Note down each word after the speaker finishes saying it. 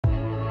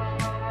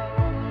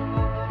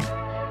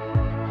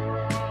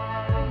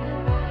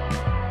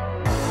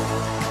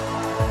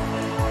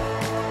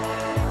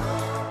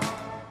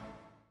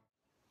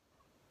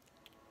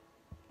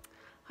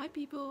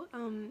people,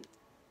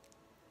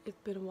 it's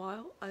been a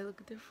while. I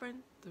look different,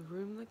 the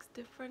room looks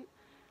different.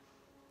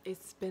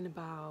 It's been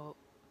about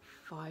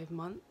 5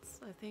 months,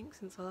 I think,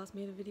 since I last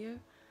made a video.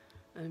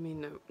 I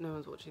mean, no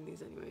one's watching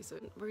these anyway, so I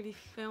haven't really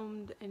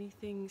filmed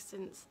anything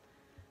since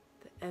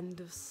the end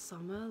of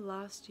summer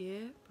last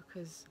year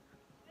because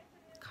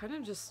I kind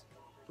of just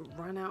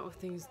ran out of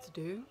things to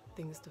do,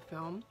 things to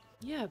film.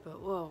 Yeah,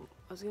 but well,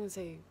 I was gonna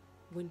say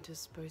winter's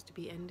supposed to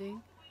be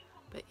ending,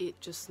 but it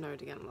just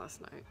snowed again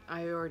last night.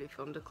 I already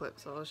filmed a clip,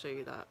 so I'll show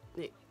you that.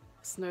 It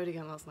snowed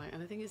again last night,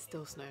 and I think it's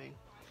still snowing,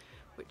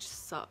 which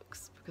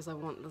sucks because I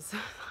want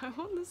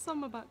the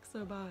summer back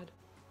so bad.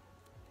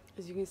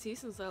 As you can see,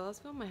 since I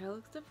last filmed, my hair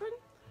looks different.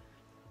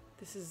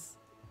 This is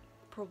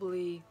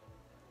probably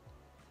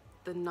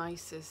the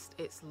nicest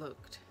it's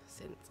looked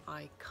since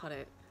I cut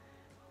it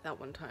that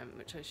one time,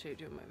 which I showed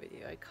you in my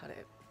video. I cut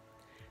it,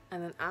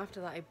 and then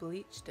after that I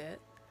bleached it,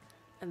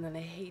 and then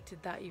I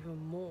hated that even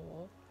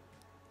more,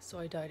 so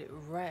I dyed it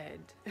red.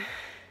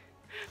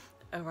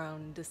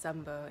 Around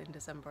December, in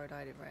December I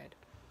dyed it red,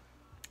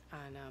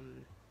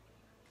 and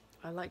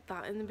I liked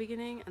that in the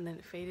beginning, and then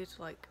it faded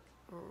to like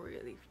a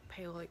really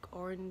pale like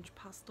orange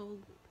pastel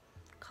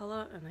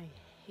colour, and I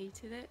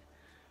hated it.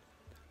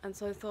 And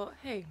so I thought,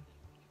 hey,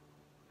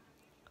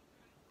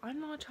 I'm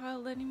not a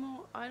child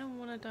anymore, I don't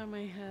want to dye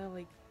my hair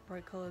like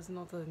bright colours.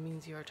 Not that it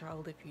means you're a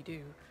child if you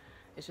do,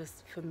 it's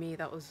just for me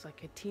that was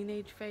like a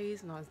teenage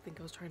phase, and I think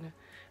I was trying to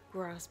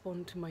grasp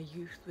onto my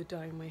youth with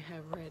dyeing my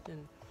hair red.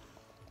 And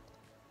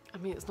I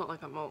mean, it's not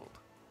like I'm old,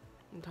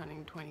 I'm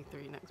turning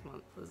 23 next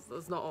month,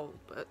 that's not old,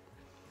 but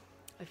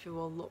I feel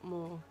a lot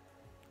more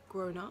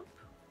grown up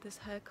this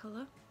hair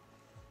colour.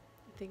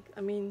 I think,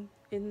 I mean,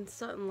 in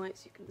certain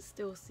lights you can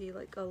still see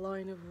like a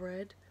line of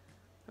red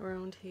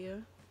around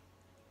here.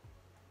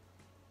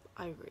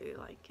 I really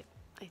like it.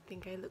 I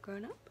think I look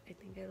grown up, I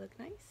think I look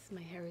nice.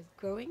 My hair is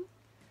growing,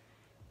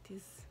 it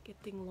is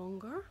getting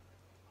longer.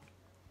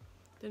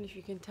 Don't know if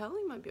you can tell,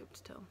 you might be able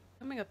to tell.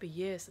 Coming up a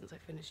year since I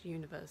finished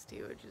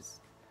university, which is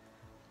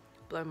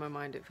blown my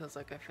mind. It feels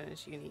like I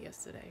finished uni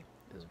yesterday.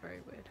 It was very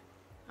weird.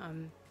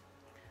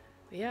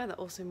 But yeah, that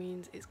also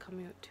means it's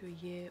coming up to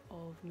a year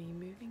of me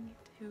moving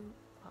to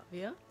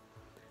Latvia,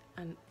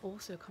 and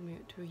also coming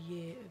up to a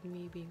year of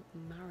me being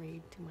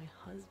married to my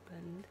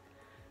husband,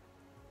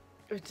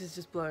 which is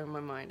just blowing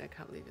my mind. I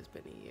can't believe it's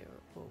been a year,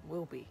 or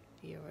will be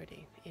a year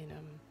already in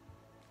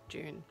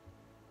June.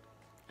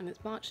 And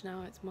it's March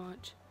now, it's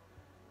March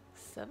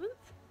 7th?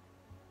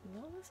 Is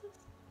that what this is?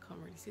 Can't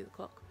really see the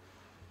clock.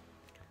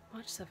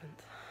 March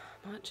 7th.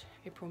 March,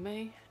 April,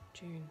 May,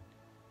 June.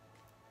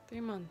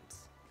 3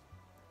 months.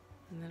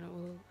 And then it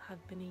will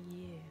have been a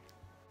year.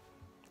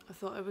 I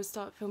thought I would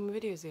start filming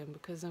videos again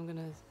because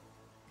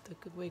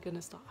we're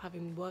gonna start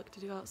having work to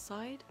do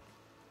outside.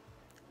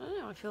 I don't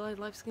know, I feel like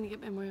life's gonna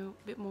get a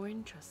bit more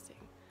interesting.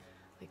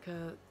 Like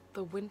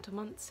the winter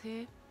months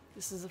here,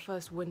 this is the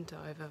first winter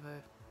I've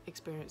ever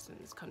experienced in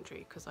this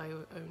country because I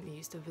only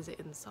used to visit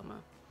in the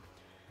summer.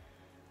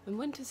 The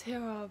winters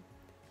here are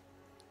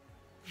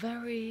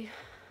very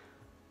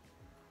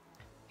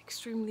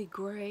extremely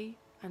grey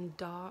and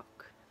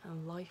dark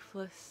and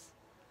lifeless.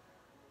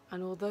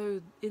 And although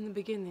in the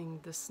beginning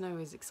the snow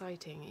is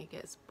exciting, it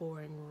gets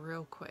boring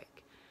real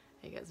quick.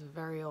 It gets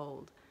very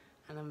old,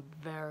 and I'm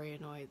very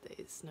annoyed that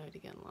it snowed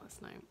again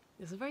last night.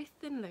 It's a very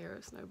thin layer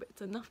of snow, but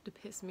it's enough to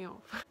piss me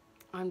off.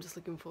 I'm just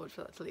looking forward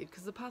for that to leave,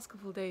 because the past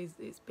couple of days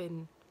it's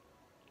been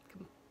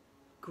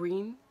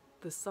green.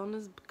 The sun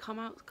has come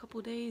out a couple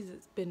of days,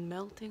 it's been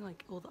melting,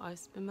 like all the ice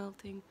has been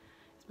melting.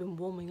 It's been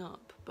warming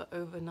up, but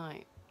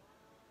overnight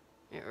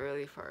it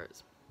really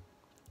froze,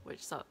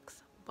 which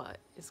sucks. But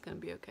it's gonna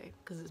be okay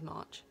because it's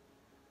March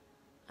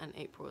and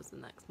April is the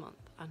next month,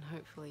 and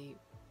hopefully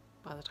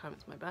by the time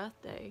it's my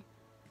birthday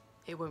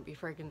it won't be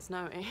friggin'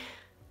 snowy.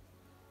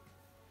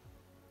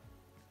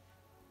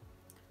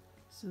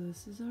 So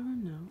this is our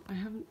room now. I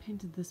haven't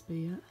painted this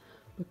bit yet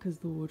because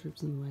the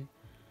wardrobe's in the way,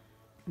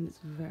 and it's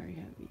very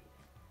heavy.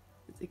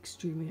 It's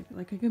extremely heavy,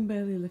 like I can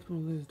barely lift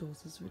one of those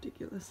doors. It's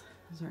ridiculous.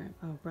 Sorry,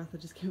 I'm out of breath, I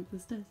just came up the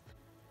stairs.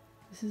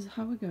 This is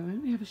how we're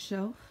going. We have a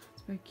shelf,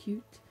 it's very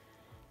cute.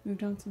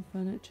 Moved down some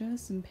furniture,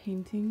 some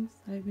paintings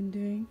I've been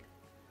doing,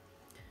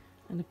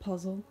 and a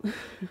puzzle,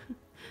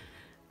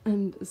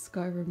 and a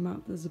Skyrim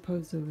map that's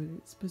supposed to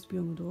be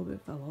on the door, but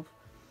it fell off.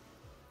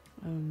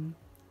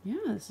 Yeah,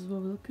 this is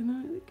what we're looking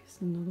at. Like, it's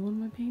another one of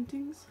my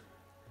paintings.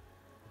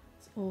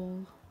 It's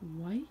all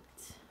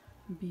white,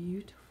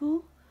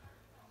 beautiful.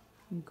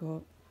 We've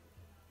got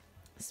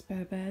a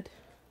spare bed,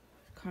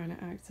 kind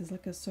of acts as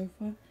like a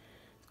sofa.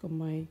 It's got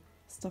my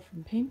stuff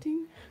from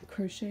painting,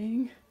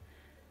 crocheting.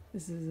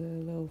 This is a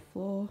little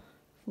floor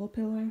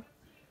pillow.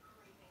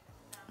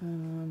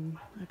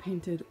 I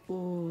painted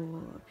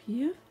all up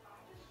here.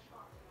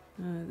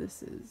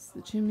 This is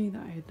the chimney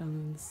that I had done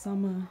in the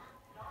summer,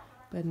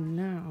 but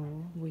now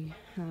we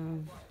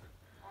have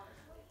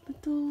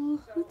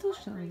little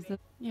shelves.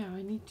 Yeah,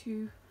 I need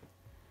to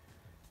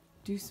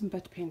do some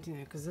better painting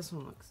there because this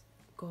one looks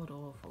god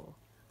awful.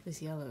 This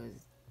yellow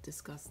is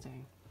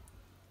disgusting.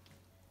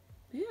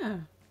 But yeah,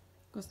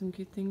 Got some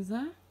cute things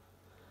there.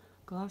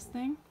 Glass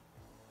thing.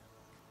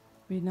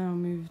 We now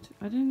moved,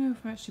 I don't know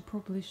if I actually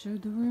properly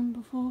showed the room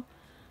before,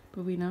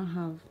 but we now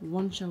have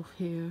one shelf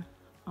here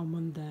and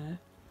one there.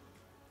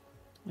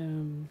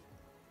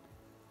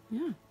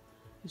 Yeah,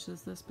 it's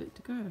just this bit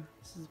to go.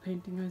 This is a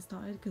painting I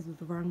started because of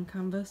the round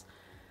canvas,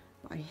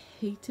 but I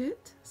hate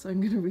it, so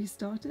I'm going to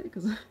restart it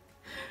because it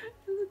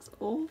looks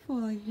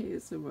awful. I hate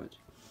it so much.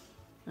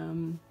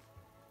 But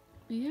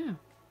yeah,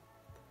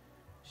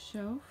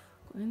 shelf,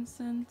 got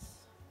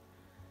incense,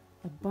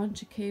 a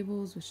bunch of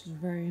cables, which is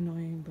very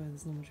annoying, but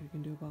there's not much we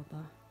can do about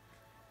that.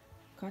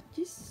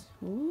 Katis,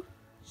 oh,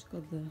 she's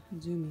got the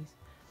zoomies.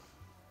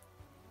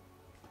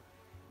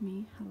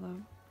 Me,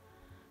 hello.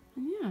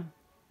 And yeah,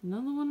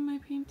 another one of my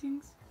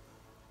paintings.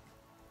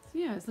 So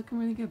yeah, it's looking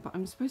really good, but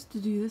I'm supposed to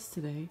do this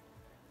today,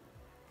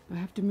 but I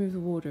have to move the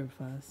wardrobe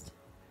first.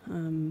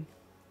 I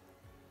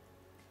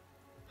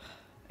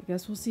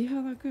guess we'll see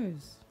how that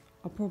goes.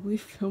 I'll probably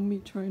film me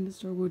trying to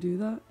struggle to do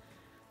that,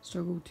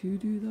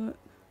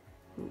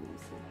 but we'll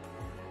see.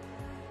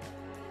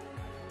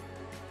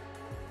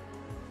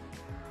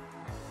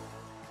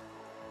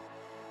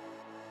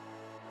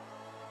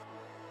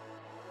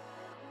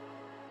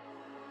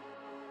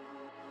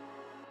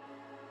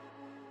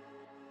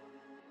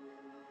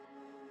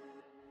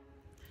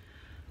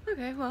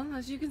 Okay, well,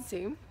 as you can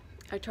see,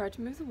 I tried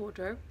to move the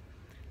wardrobe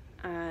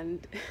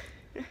and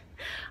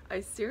I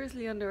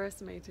seriously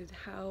underestimated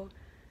how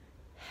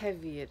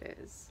heavy it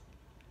is.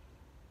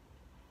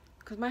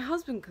 Because my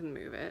husband couldn't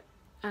move it,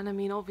 and I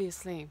mean,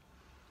 obviously,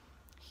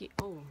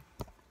 I'm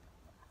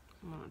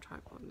on a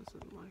tripod, this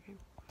isn't working.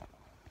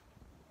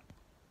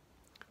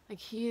 Like,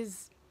 he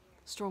is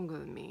stronger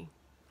than me,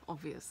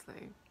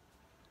 obviously.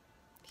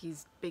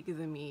 He's bigger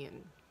than me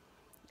in,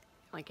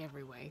 like,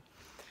 every way.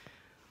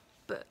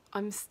 But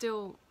I'm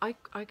still, I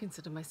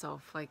consider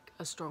myself like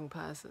a strong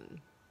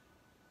person,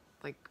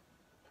 like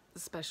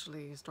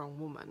especially a strong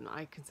woman.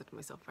 I consider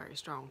myself very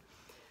strong.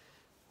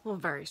 Well,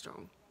 very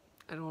strong.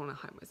 I don't want to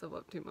hype myself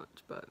up too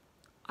much, but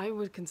I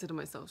would consider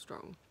myself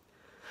strong.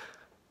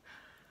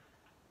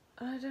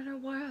 And I don't know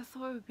why I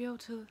thought I would be able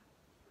to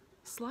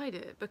slide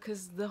it,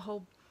 because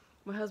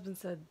my husband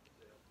said,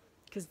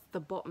 because the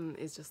bottom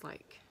is just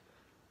like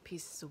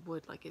pieces of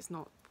wood, like it's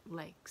not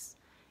legs,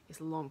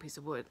 it's a long piece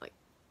of wood, like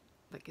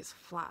it's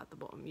flat at the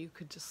bottom. You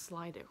could just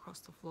slide it across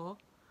the floor.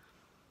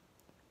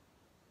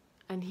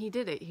 And he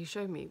did it, he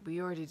showed me.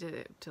 We already did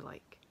it to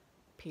like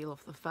peel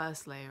off the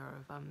first layer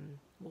of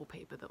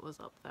wallpaper that was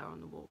up there on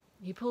the wall.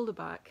 He pulled it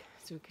back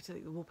so we could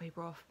take the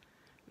wallpaper off,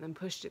 and then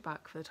pushed it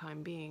back for the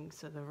time being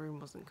so the room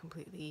wasn't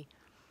completely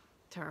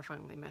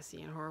terrifyingly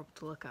messy and horrible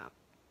to look at.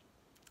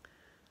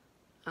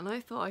 And I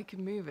thought I could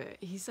move it.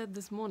 He said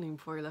this morning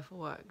before he left for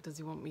work, does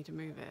he want me to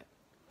move it?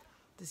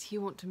 Does he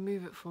want to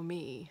move it for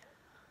me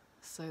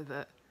so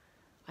that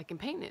I can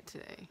paint it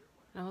today?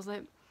 And I was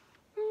like,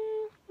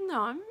 no,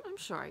 I'm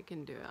sure I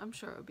can do it. I'm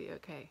sure it'll be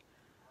okay.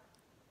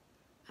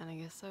 And I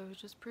guess I was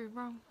just proved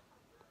wrong.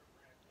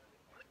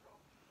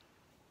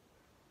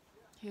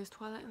 Here's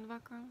Twilight in the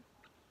background.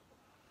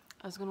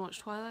 I was gonna watch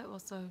Twilight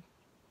whilst I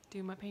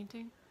do my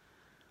painting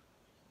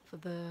for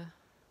the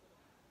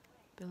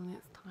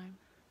billionth time.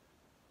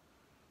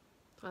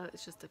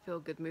 Twilight's just a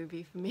feel-good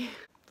movie for me.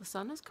 The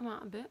sun has come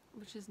out a bit,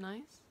 which is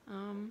nice.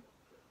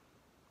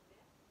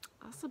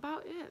 That's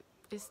about it.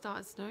 It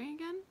started snowing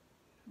again,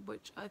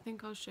 which I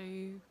think I'll show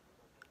you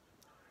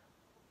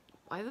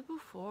either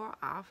before or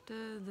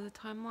after the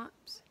time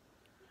lapse.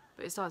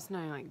 But it started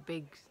snowing like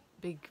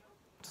big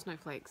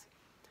snowflakes,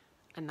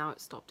 and now it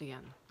stopped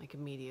again, like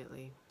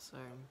immediately. So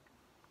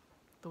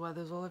the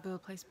weather's all over the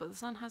place, but the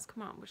sun has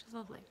come out, which is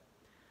lovely.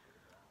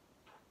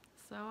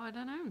 So I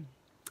don't know.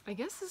 I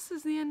guess this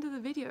is the end of the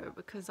video,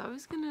 because I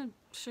was gonna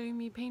show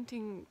me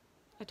painting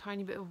a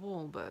tiny bit of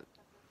wall, but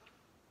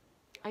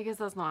I guess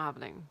that's not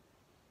happening.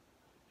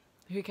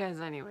 Who cares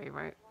anyway,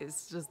 right?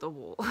 It's just a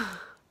wall.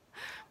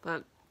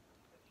 But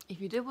if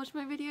you did watch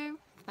my video,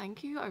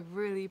 thank you. I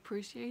really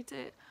appreciate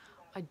it.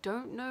 I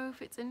don't know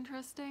if it's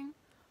interesting.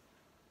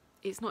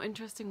 It's not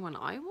interesting when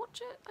I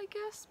watch it, I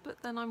guess,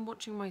 but then I'm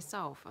watching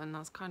myself, and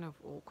that's kind of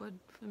awkward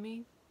for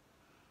me.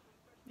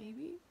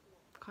 Maybe?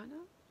 Kind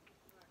of?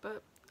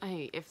 But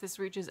hey, if this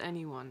reaches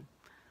anyone,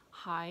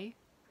 hi.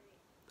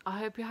 I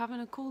hope you're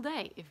having a cool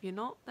day. If you're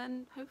not,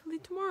 then hopefully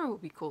tomorrow will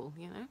be cool,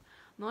 you know?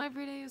 Not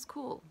every day is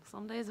cool.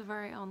 Some days are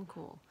very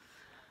uncool.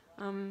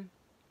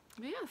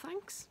 But yeah,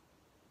 thanks.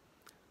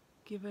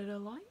 Give it a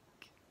like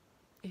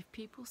if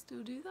people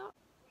still do that.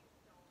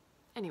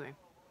 Anyway.